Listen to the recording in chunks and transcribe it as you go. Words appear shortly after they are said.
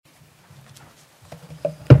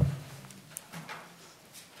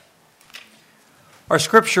Our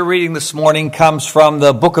scripture reading this morning comes from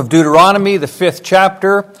the book of Deuteronomy, the 5th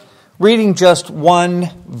chapter, reading just one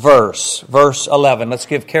verse, verse 11. Let's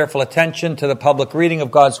give careful attention to the public reading of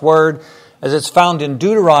God's Word as it's found in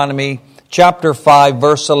Deuteronomy chapter 5,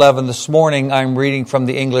 verse 11. This morning I'm reading from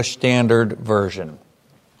the English Standard Version.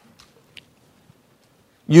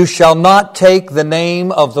 You shall not take the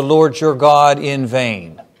name of the Lord your God in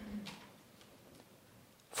vain,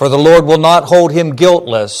 for the Lord will not hold him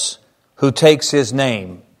guiltless who takes his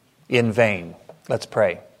name in vain. Let's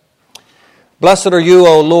pray. Blessed are you,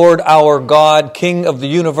 O Lord, our God, King of the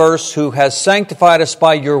universe, who has sanctified us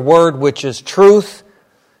by your word, which is truth,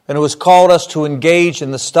 and who has called us to engage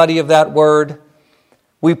in the study of that word.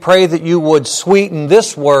 We pray that you would sweeten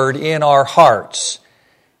this word in our hearts,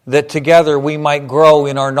 that together we might grow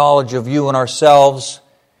in our knowledge of you and ourselves,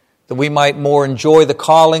 that we might more enjoy the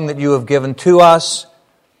calling that you have given to us,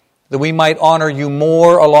 that we might honor you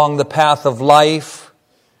more along the path of life.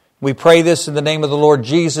 We pray this in the name of the Lord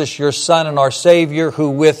Jesus, your Son and our Savior,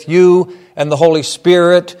 who with you and the Holy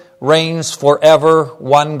Spirit reigns forever,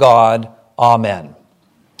 one God. Amen.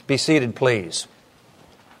 Be seated, please.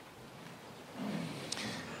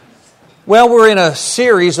 Well, we're in a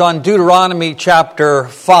series on Deuteronomy chapter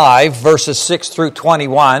 5, verses 6 through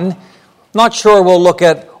 21. Not sure we'll look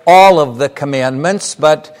at all of the commandments,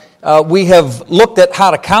 but we have looked at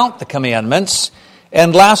how to count the commandments.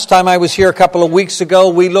 And last time I was here a couple of weeks ago,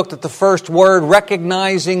 we looked at the first word,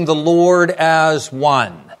 recognizing the Lord as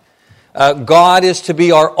one. God is to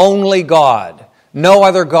be our only God. No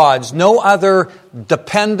other gods, no other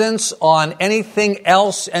dependence on anything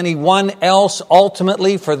else, anyone else,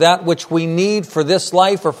 ultimately for that which we need for this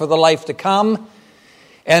life or for the life to come.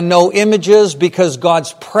 And no images, because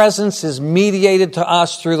God's presence is mediated to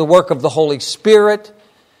us through the work of the Holy Spirit,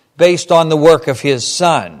 based on the work of his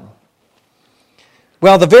Son.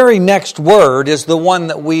 Well, the very next word is the one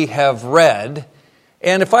that we have read.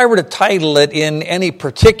 And if I were to title it in any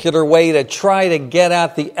particular way to try to get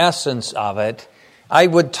at the essence of it, I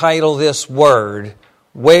would title this word,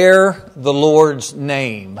 Wear the Lord's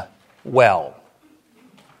Name Well.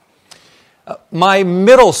 My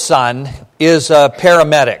middle son is a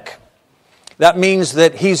paramedic. That means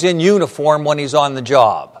that he's in uniform when he's on the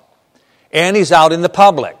job. And he's out in the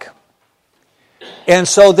public. And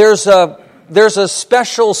so there's a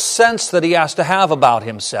special sense that he has to have about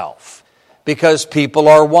himself because people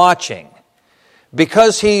are watching.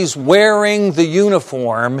 Because he's wearing the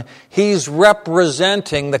uniform, he's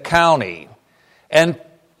representing the county. And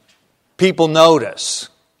people notice.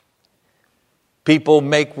 People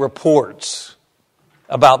make reports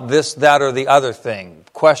about this, that, or the other thing.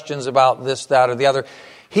 Questions about this, that, or the other.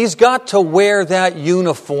 He's got to wear that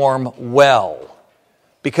uniform well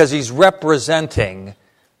because he's representing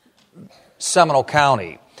Seminole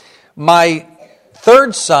County. My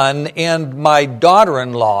third son and my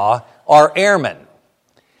daughter-in-law are airmen,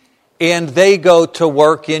 and they go to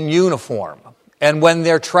work in uniform. And when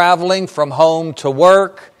they're traveling from home to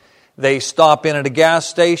work, they stop in at a gas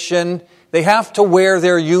station, they have to wear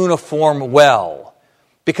their uniform well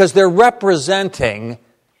because they're representing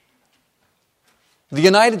the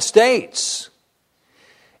United States.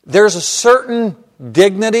 There's a certain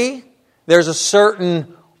dignity, there's a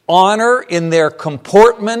certain honor in their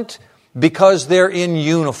comportment because they're in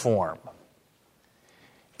uniform.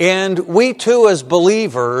 And we too as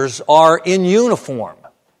believers are in uniform.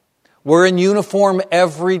 We're in uniform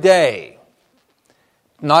every day.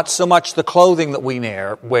 Not so much the clothing that we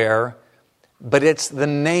wear, but it's the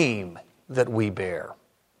name that we bear.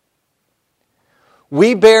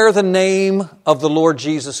 We bear the name of the Lord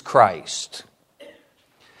Jesus Christ.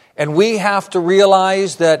 And we have to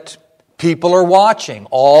realize that people are watching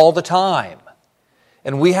all the time.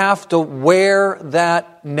 And we have to wear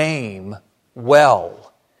that name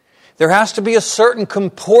well. There has to be a certain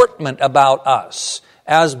comportment about us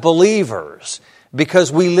as believers because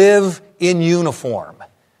we live in uniform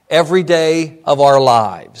every day of our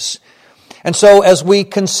lives. And so as we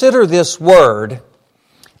consider this word,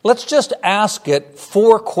 let's just ask it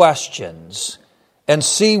 4 questions and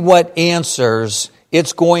see what answers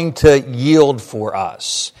it's going to yield for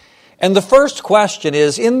us. And the first question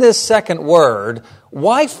is, in this second word,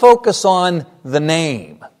 why focus on the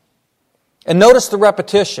name? And notice the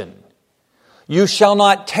repetition. You shall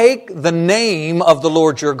not take the name of the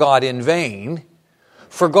Lord your God in vain,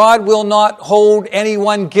 for God will not hold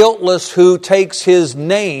anyone guiltless who takes his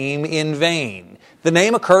name in vain. The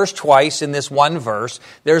name occurs twice in this one verse.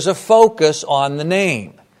 There's a focus on the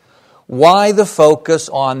name. Why the focus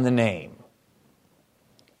on the name?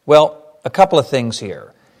 Well, a couple of things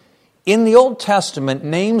here. In the Old Testament,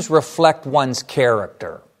 names reflect one's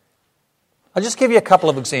character. I'll just give you a couple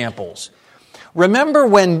of examples. Remember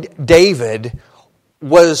when David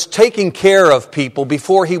was taking care of people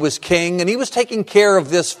before he was king, and he was taking care of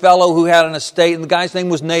this fellow who had an estate, and the guy's name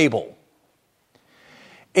was Nabal.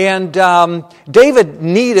 And David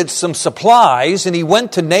needed some supplies, and he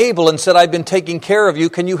went to Nabal and said, I've been taking care of you,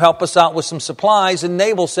 can you help us out with some supplies? And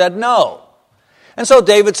Nabal said no. And so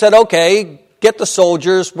David said, okay, get the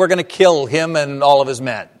soldiers, we're going to kill him and all of his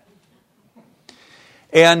men.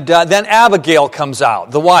 And then Abigail comes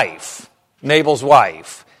out, the wife, Nabal's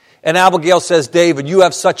wife. And Abigail says, David, you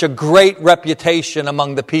have such a great reputation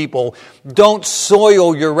among the people. Don't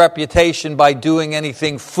soil your reputation by doing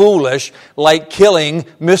anything foolish like killing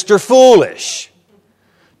Mr. Foolish.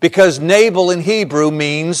 Because Nabal in Hebrew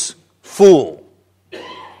means fool.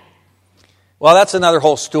 Well, that's another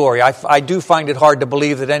whole story. I do find it hard to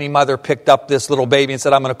believe that any mother picked up this little baby and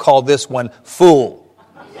said, I'm going to call this one Fool.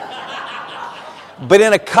 But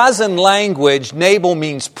in a cousin language, Nabal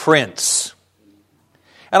means prince.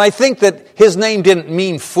 And I think that his name didn't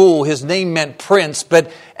mean fool, his name meant prince,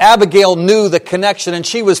 but Abigail knew the connection and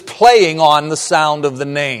she was playing on the sound of the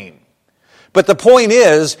name. But the point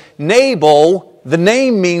is, Nabal, the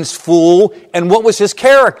name means fool, and what was his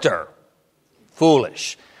character?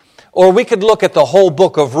 Foolish. Or we could look at the whole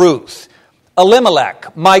book of Ruth.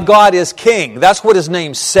 Elimelech, my God is king. That's what his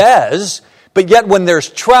name says, but yet when there's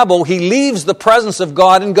trouble, he leaves the presence of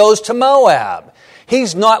God and goes to Moab.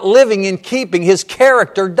 He's not living in keeping. His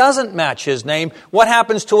character doesn't match his name. What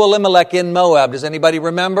happens to Elimelech in Moab? Does anybody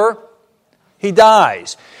remember? He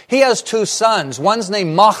dies. He has two sons. One's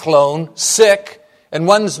named Machlon, sick, and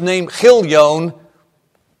one's named Chilion,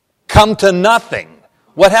 come to nothing.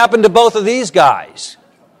 What happened to both of these guys?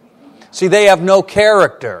 See, they have no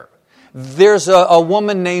character. There's a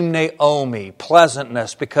woman named Naomi,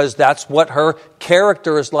 pleasantness, because that's what her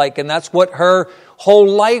character is like, and that's what her whole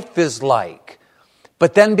life is like.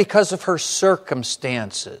 But then because of her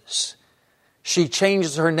circumstances, she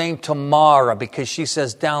changes her name to Mara because she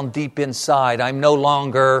says down deep inside, I'm no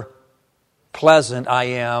longer pleasant, I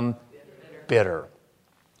am bitter.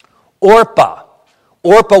 Orpah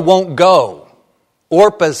won't go.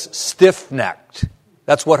 Orpah's stiff-necked.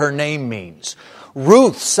 That's what her name means.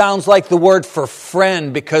 Ruth sounds like the word for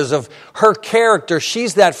friend because of her character.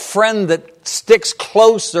 She's that friend that sticks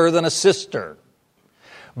closer than a sister.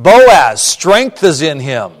 Boaz, strength is in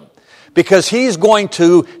him because he's going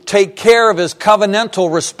to take care of his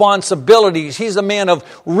covenantal responsibilities. He's a man of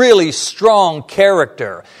really strong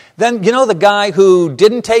character. Then, you know the guy who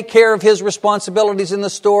didn't take care of his responsibilities in the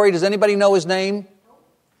story? Does anybody know his name?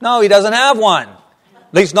 No, he doesn't have one.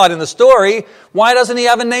 At least not in the story. Why doesn't he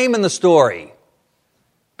have a name in the story?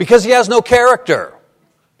 Because he has no character.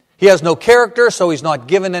 He has no character, so he's not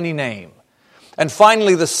given any name. And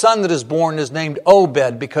finally, the son that is born is named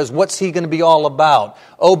Obed, because what's he going to be all about?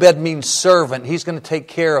 Obed means servant. He's going to take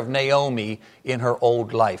care of Naomi in her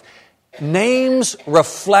old life. Names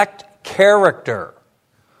reflect character.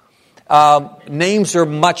 Names are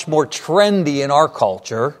much more trendy in our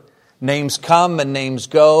culture. Names come and names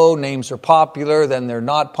go. Names are popular, then they're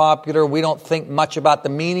not popular. We don't think much about the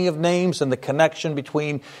meaning of names and the connection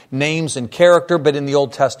between names and character, but in the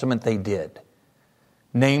Old Testament they did.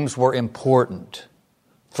 Names were important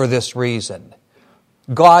for this reason.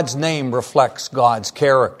 God's name reflects God's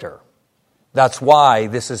character. That's why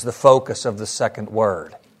this is the focus of the second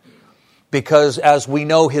word. Because as we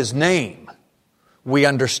know His name, we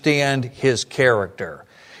understand His character.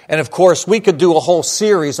 And of course, we could do a whole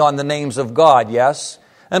series on the names of God, yes?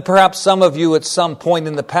 And perhaps some of you at some point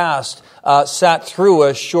in the past sat through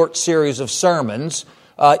a short series of sermons,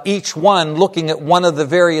 each one looking at one of the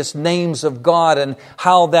various names of God and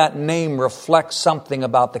how that name reflects something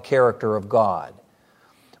about the character of God.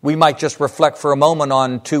 We might just reflect for a moment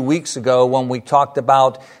on 2 weeks ago when we talked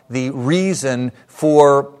about the reason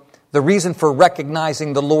for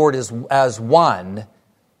recognizing the Lord as one,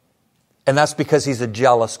 and that's because He's a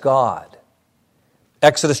jealous God.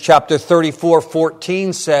 Exodus chapter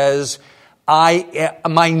 34:14 says,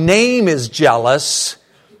 my name is jealous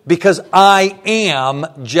because I am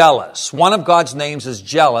jealous. One of God's names is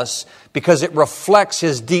jealous because it reflects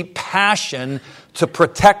His deep passion to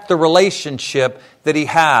protect the relationship that He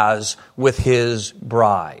has with His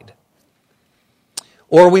bride.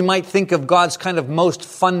 Or we might think of God's kind of most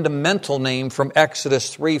fundamental name from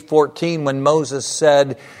Exodus 3:14 when Moses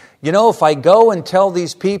said, you know, if I go and tell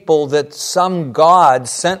these people that some God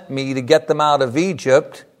sent me to get them out of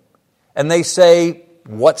Egypt, and they say,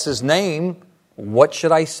 what's His name? What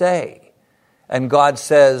should I say? And God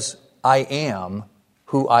says, I am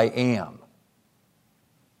who I am.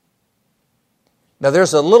 Now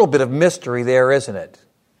there's a little bit of mystery there, isn't it?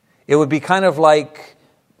 It would be kind of like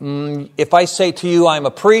if I say to you, I'm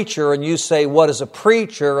a preacher, and you say, what is a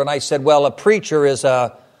preacher? And I said, well, a preacher is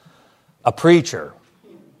a preacher.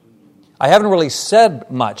 I haven't really said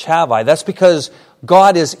much, have I? That's because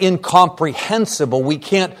God is incomprehensible. We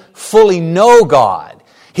can't fully know God.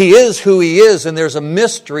 He is who He is, and there's a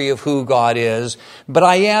mystery of who God is. But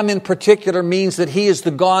I am in particular means that He is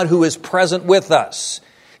the God who is present with us.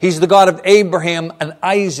 He's the God of Abraham and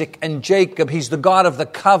Isaac and Jacob. He's the God of the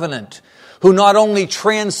covenant, who not only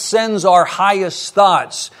transcends our highest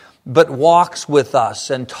thoughts, but walks with us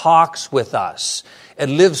and talks with us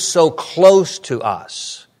and lives so close to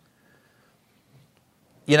us.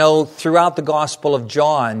 You know, throughout the Gospel of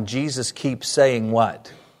John, Jesus keeps saying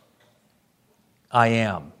what? I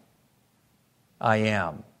am. I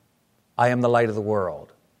am. I am the light of the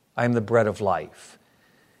world. I am the bread of life.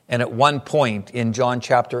 And at one point in John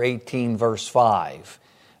chapter 18, verse 5,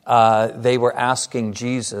 they were asking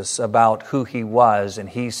Jesus about who He was, and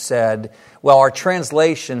He said, well, our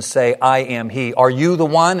translations say, I am He. Are you the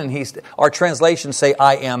one? And our translations say,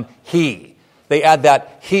 I am He. They add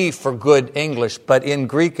that He for good English, but in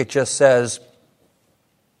Greek it just says,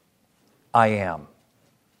 I am.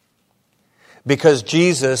 Because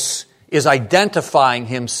Jesus is identifying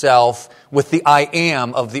Himself with the I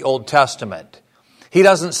am of the Old Testament. He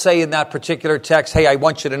doesn't say in that particular text, hey, I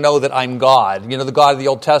want you to know that I'm God. You know, the God of the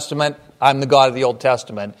Old Testament, I'm the God of the Old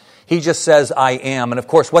Testament. He just says, I am. And of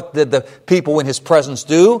course, what did the people in His presence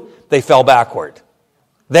do? They fell backward.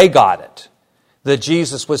 They got it. That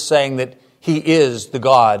Jesus was saying that He is the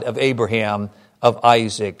God of Abraham, of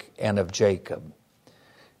Isaac, and of Jacob.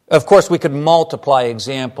 Of course, we could multiply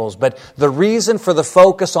examples, but the reason for the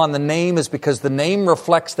focus on the name is because the name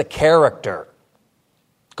reflects the character.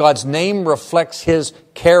 God's name reflects His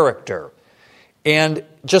character. And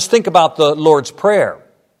just think about the Lord's Prayer.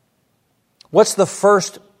 What's the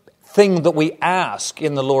first thing that we ask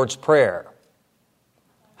in the Lord's Prayer?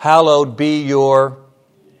 Hallowed be your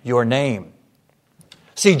name.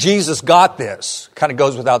 See, Jesus got this. Kind of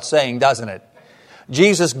goes without saying, doesn't it?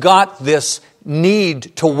 Jesus got this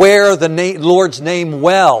need to wear the Lord's name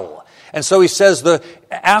well. And so He says,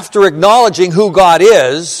 after acknowledging who God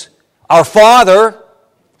is, our Father,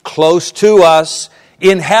 close to us,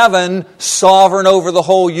 in heaven, sovereign over the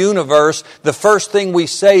whole universe, the first thing we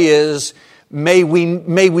say is, may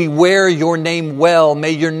we wear your name well.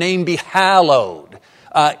 May your name be hallowed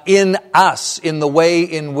in us, in the way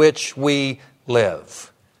in which we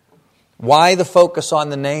live. Why the focus on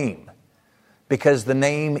the name? Because the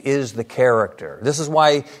name is the character. This is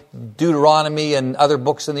why Deuteronomy and other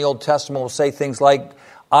books in the Old Testament will say things like,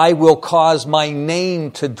 I will cause my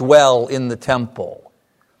name to dwell in the temple.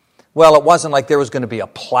 Well, it wasn't like there was going to be a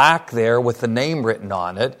plaque there with the name written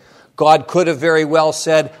on it. God could have very well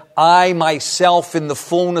said, I myself in the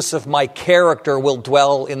fullness of my character will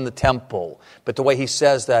dwell in the temple. But the way He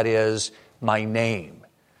says that is, my name.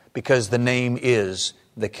 Because the name is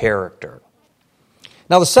the character.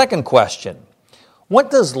 Now the second question, what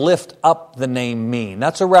does lift up the name mean?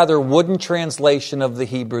 That's a rather wooden translation of the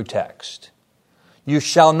Hebrew text. You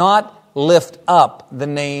shall not lift up the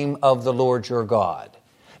name of the Lord your God.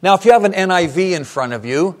 Now if you have an NIV in front of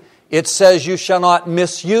you, it says you shall not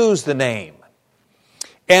misuse the name.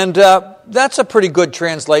 And that's a pretty good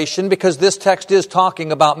translation because this text is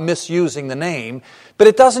talking about misusing the name, but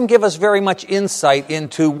it doesn't give us very much insight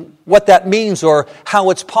into what that means or how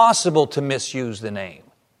it's possible to misuse the name.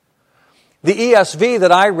 The ESV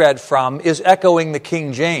that I read from is echoing the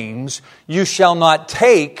King James, you shall not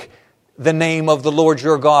take the name of the Lord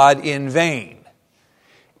your God in vain.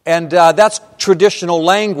 And that's traditional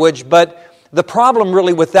language, but the problem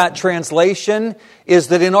really with that translation is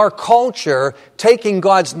that in our culture, taking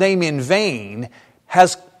God's name in vain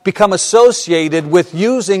has become associated with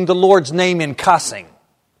using the Lord's name in cussing.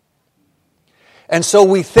 And so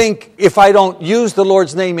we think if I don't use the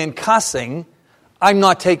Lord's name in cussing, I'm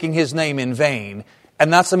not taking His name in vain.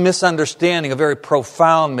 And that's a misunderstanding, a very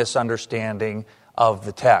profound misunderstanding of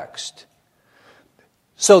the text.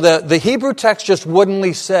 So the Hebrew text just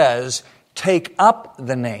woodenly says, take up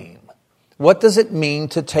the name. What does it mean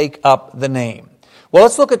to take up the name? Well,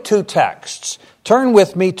 let's look at two texts. Turn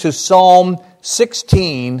with me to Psalm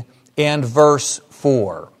 16 and verse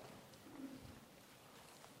 4.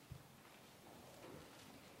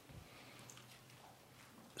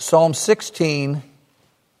 Psalm 16,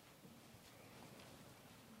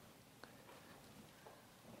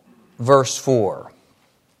 verse 4.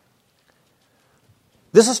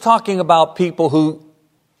 This is talking about people who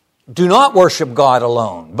do not worship God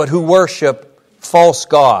alone, but who worship false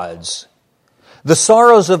gods. The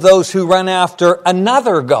sorrows of those who run after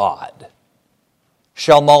another god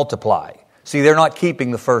shall multiply. See, they're not keeping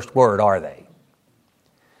the first word, are they?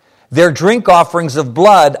 Their drink offerings of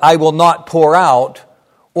blood I will not pour out,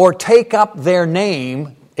 or take up their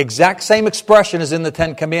name, exact same expression as in the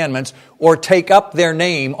Ten Commandments, or take up their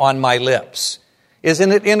name on my lips.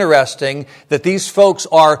 Isn't it interesting that these folks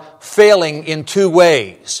are failing in two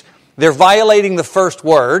ways? They're violating the first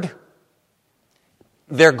word,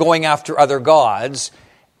 they're going after other gods,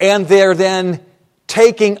 and they're then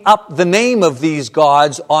taking up the name of these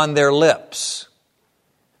gods on their lips.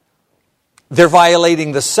 They're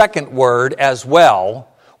violating the second word as well.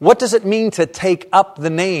 What does it mean to take up the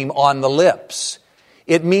name on the lips?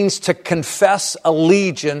 It means to confess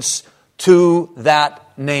allegiance to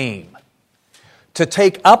that name. To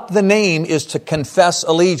take up the name is to confess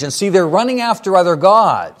allegiance. See, they're running after other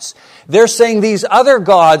gods. They're saying these other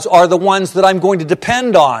gods are the ones that I'm going to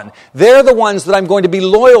depend on. They're the ones that I'm going to be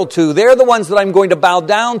loyal to. They're the ones that I'm going to bow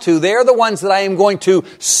down to. They're the ones that I am going to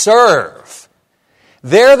serve.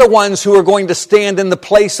 They're the ones who are going to stand in the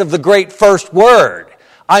place of the great first word.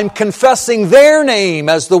 I'm confessing their name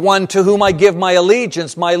as the one to whom I give my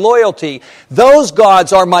allegiance, my loyalty. Those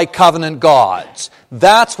gods are my covenant gods.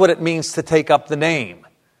 That's what it means to take up the name.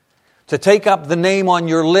 To take up the name on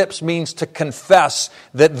your lips means to confess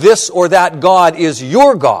that this or that God is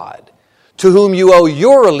your God, to whom you owe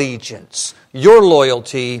your allegiance, your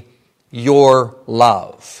loyalty, your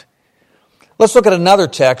love. Let's look at another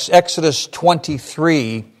text, Exodus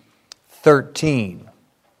 23:13.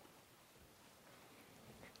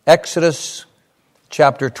 Exodus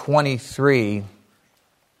chapter 23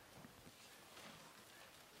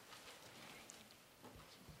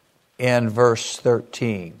 and verse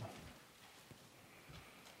 13.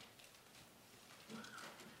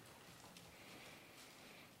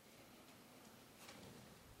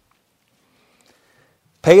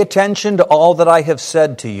 Pay attention to all that I have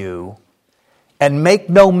said to you, and make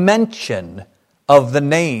no mention of the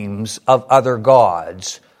names of other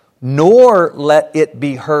gods, nor let it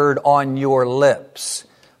be heard on your lips.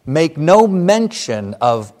 Make no mention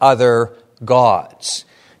of other gods.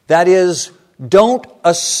 That is, don't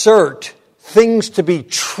assert things to be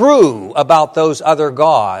true about those other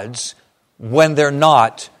gods when they're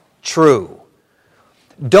not true.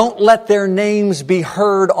 Don't let their names be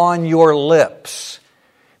heard on your lips.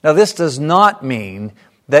 Now, this does not mean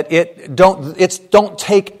that don't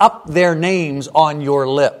take up their names on your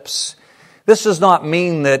lips. This does not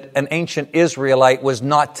mean that an ancient Israelite was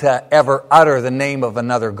not to ever utter the name of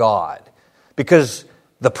another god. Because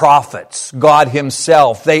the prophets, God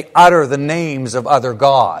Himself, they utter the names of other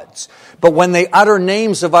gods. But when they utter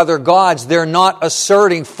names of other gods, they're not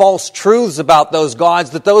asserting false truths about those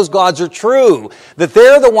gods, that those gods are true, that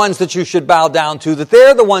they're the ones that you should bow down to, that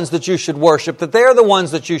they're the ones that you should worship, that they're the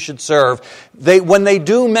ones that you should serve. When they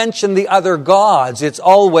do mention the other gods, it's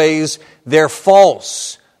always they're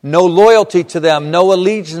false. No loyalty to them, no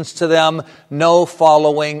allegiance to them, no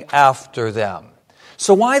following after them.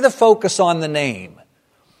 So why the focus on the name?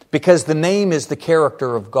 Because the name is the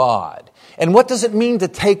character of God. And what does it mean to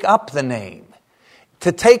take up the name?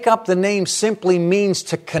 To take up the name simply means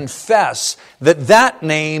to confess that that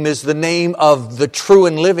name is the name of the true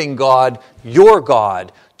and living God, your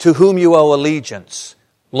God, to whom you owe allegiance,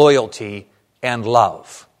 loyalty, and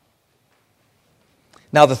love.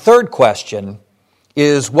 Now, the third question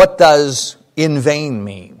is, what does in vain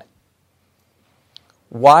mean?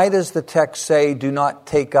 Why does the text say, do not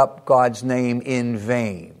take up God's name in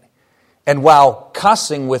vain? And while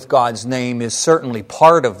cussing with God's name is certainly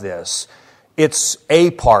part of this, it's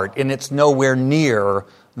a part, and it's nowhere near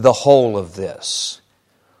the whole of this.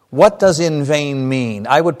 What does in vain mean?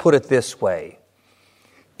 I would put it this way.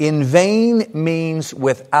 In vain means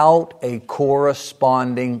without a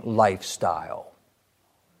corresponding lifestyle.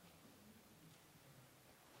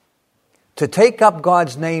 To take up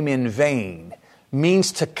God's name in vain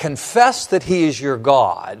means to confess that He is your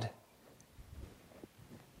God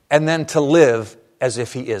and then to live as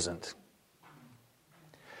if He isn't.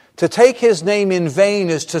 To take His name in vain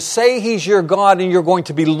is to say He's your God and you're going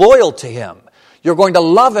to be loyal to Him. You're going to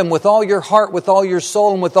love Him with all your heart, with all your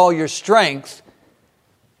soul, and with all your strength,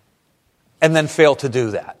 and then fail to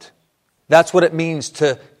do that. That's what it means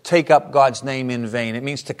to take up God's name in vain. It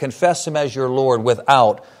means to confess Him as your Lord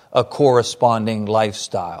without a corresponding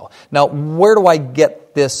lifestyle. Now, where do I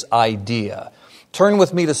get this idea? Turn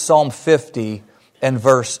with me to Psalm 50 and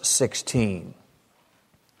verse 16.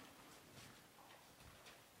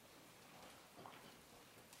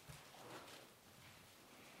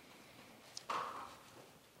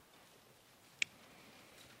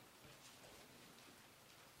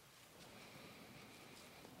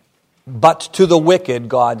 But to the wicked,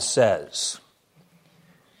 God says,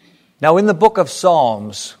 Now, in the book of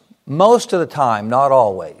Psalms, most of the time, not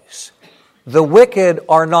always, the wicked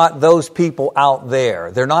are not those people out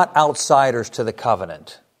there. They're not outsiders to the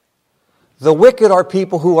covenant. The wicked are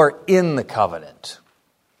people who are in the covenant.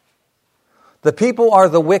 The people are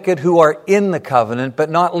the wicked who are in the covenant, but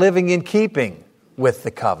not living in keeping with the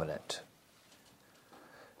covenant.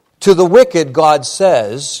 To the wicked, God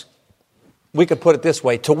says, we could put it this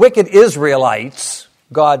way, to wicked Israelites,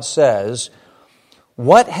 God says,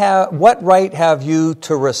 what right have you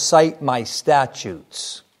to recite my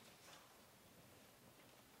statutes?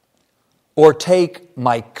 Or take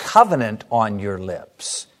my covenant on your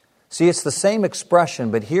lips? See, it's the same expression,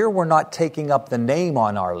 but here we're not taking up the name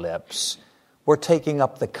on our lips. We're taking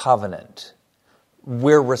up the covenant.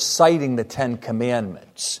 We're reciting the Ten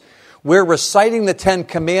Commandments. We're reciting the Ten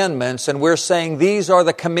Commandments, and we're saying these are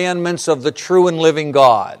the commandments of the true and living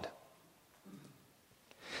God.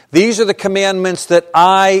 These are the commandments that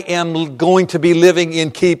I am going to be living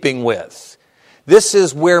in keeping with. This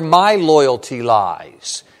is where my loyalty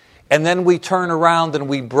lies. And then we turn around and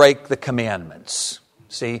we break the commandments.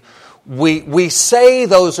 See, we say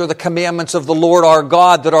those are the commandments of the Lord our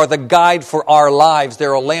God that are the guide for our lives.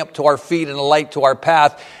 They're a lamp to our feet and a light to our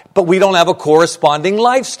path. But we don't have a corresponding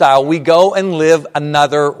lifestyle. We go and live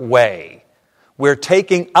another way. We're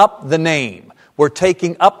taking up the name. We're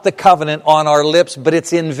taking up the covenant on our lips, but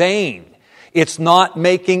it's in vain. It's not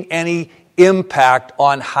making any impact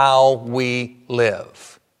on how we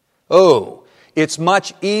live. Oh, it's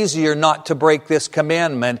much easier not to break this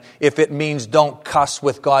commandment if it means don't cuss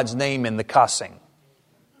with God's name in the cussing.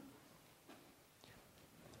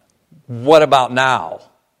 What about now?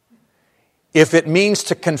 If it means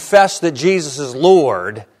to confess that Jesus is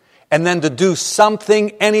Lord and then to do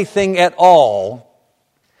something, anything at all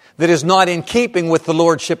that is not in keeping with the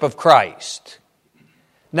Lordship of Christ.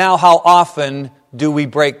 Now, how often do we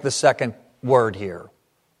break the second word here?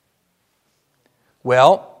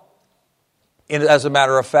 Well, as a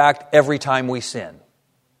matter of fact, every time we sin.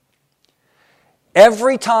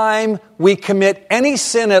 Every time we commit any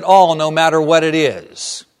sin at all, no matter what it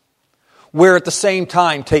is, we're at the same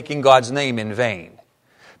time taking God's name in vain.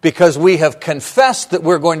 Because we have confessed that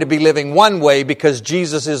we're going to be living one way because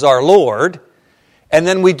Jesus is our Lord, and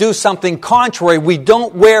then we do something contrary. We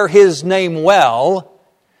don't wear His name well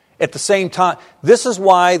at the same time. This is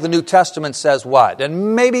why the New Testament says what?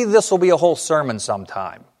 And maybe this will be a whole sermon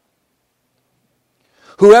sometime.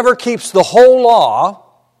 Whoever keeps the whole law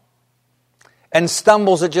and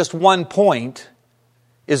stumbles at just one point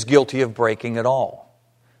is guilty of breaking it all.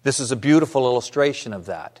 This is a beautiful illustration of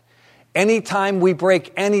that. Anytime we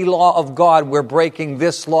break any law of God, we're breaking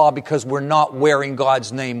this law because we're not wearing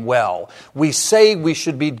God's name well. We say we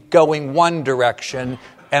should be going one direction,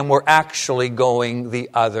 and we're actually going the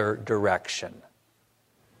other direction.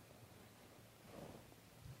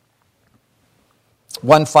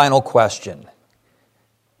 One final question.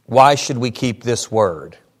 Why should we keep this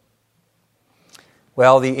word?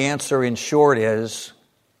 Well, the answer in short is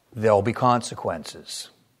there'll be consequences.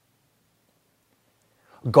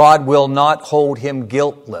 God will not hold him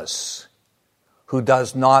guiltless who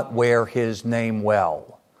does not wear His name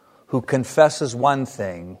well, who confesses one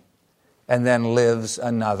thing and then lives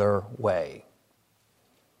another way.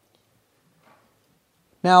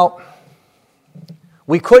 Now,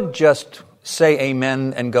 we could just say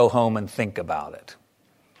amen and go home and think about it.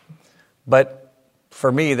 But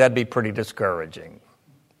for me, that'd be pretty discouraging.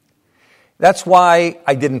 That's why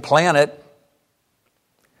I didn't plan it.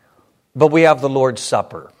 But we have the Lord's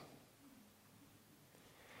Supper.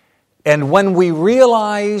 And when we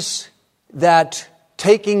realize that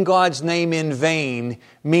taking God's name in vain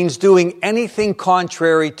means doing anything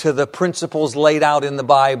contrary to the principles laid out in the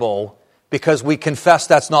Bible, because we confess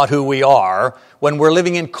that's not who we are, when we're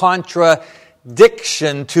living in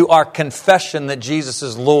contradiction to our confession that Jesus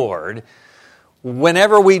is Lord,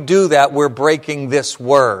 whenever we do that, we're breaking this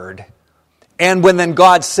word. And when then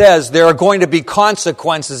God says there are going to be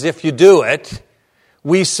consequences if you do it,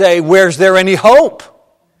 we say, where's there any hope?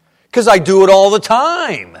 Because I do it all the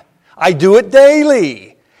time. I do it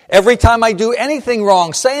daily. Every time I do anything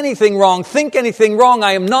wrong, say anything wrong, think anything wrong,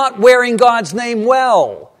 I am not wearing God's name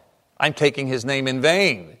well. I'm taking His name in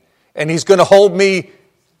vain. And He's going to hold me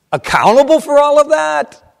accountable for all of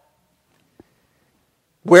that?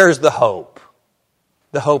 Where's the hope?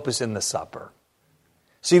 The hope is in the supper.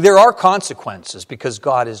 See, there are consequences because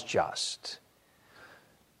God is just.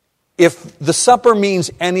 If the supper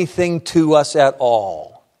means anything to us at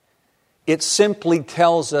all, it simply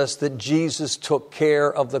tells us that Jesus took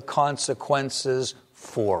care of the consequences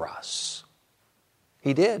for us.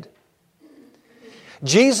 He did.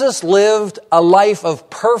 Jesus lived a life of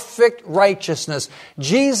perfect righteousness.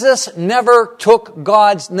 Jesus never took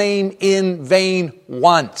God's name in vain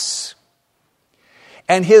once.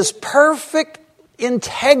 And his perfect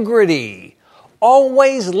integrity,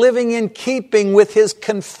 always living in keeping with his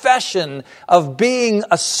confession of being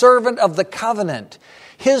a servant of the covenant,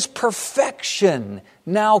 his perfection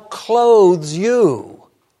now clothes you.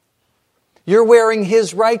 You're wearing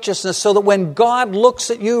his righteousness so that when God looks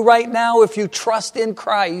at you right now, if you trust in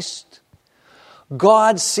Christ,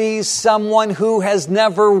 God sees someone who has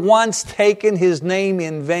never once taken his name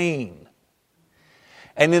in vain.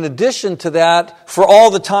 And in addition to that, for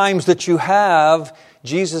all the times that you have,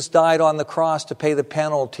 Jesus died on the cross to pay the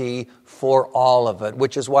penalty for all of it,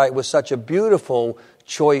 which is why it was such a beautiful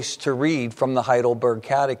choice to read from the Heidelberg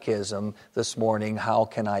Catechism this morning, how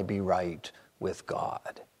can I be right with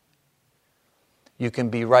God? You can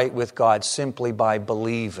be right with God simply by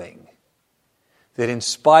believing that in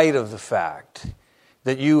spite of the fact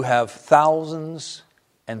that you have thousands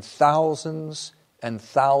and thousands and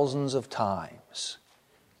thousands of times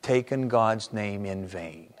taken God's name in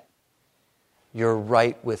vain, you're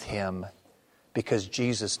right with him because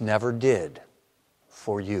Jesus never did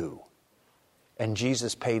for you. And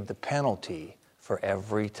Jesus paid the penalty for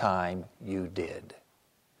every time you did.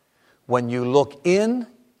 When you look in,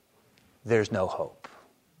 there's no hope.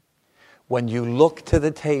 When you look to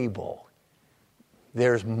the table,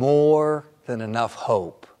 there's more than enough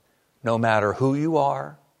hope. No matter who you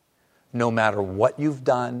are, no matter what you've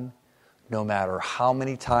done, no matter how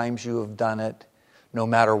many times you have done it, no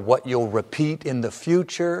matter what you'll repeat in the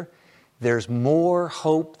future, there's more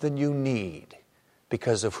hope than you need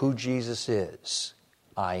because of who Jesus is.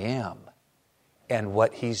 I am. And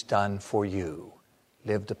what he's done for you.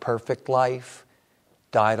 Lived a perfect life,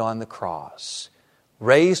 died on the cross,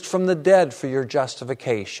 raised from the dead for your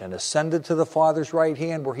justification, ascended to the Father's right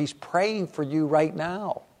hand where he's praying for you right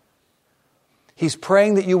now. He's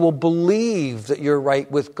praying that you will believe that you're right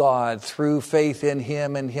with God through faith in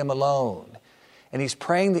him and him alone. And he's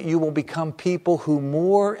praying that you will become people who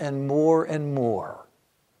more and more and more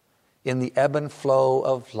in the ebb and flow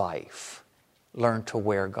of life learn to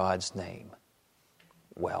wear God's name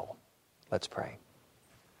well. Let's pray.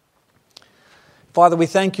 Father, we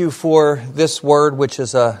thank you for this word, which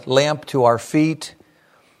is a lamp to our feet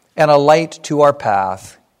and a light to our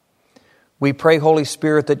path. We pray, Holy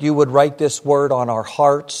Spirit, that you would write this word on our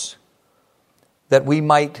hearts, that we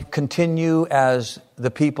might continue as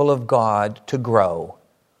the people of God to grow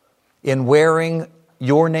in wearing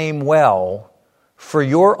your name well for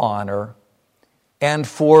your honor and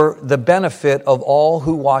for the benefit of all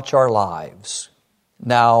who watch our lives,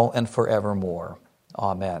 now and forevermore.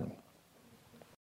 Amen.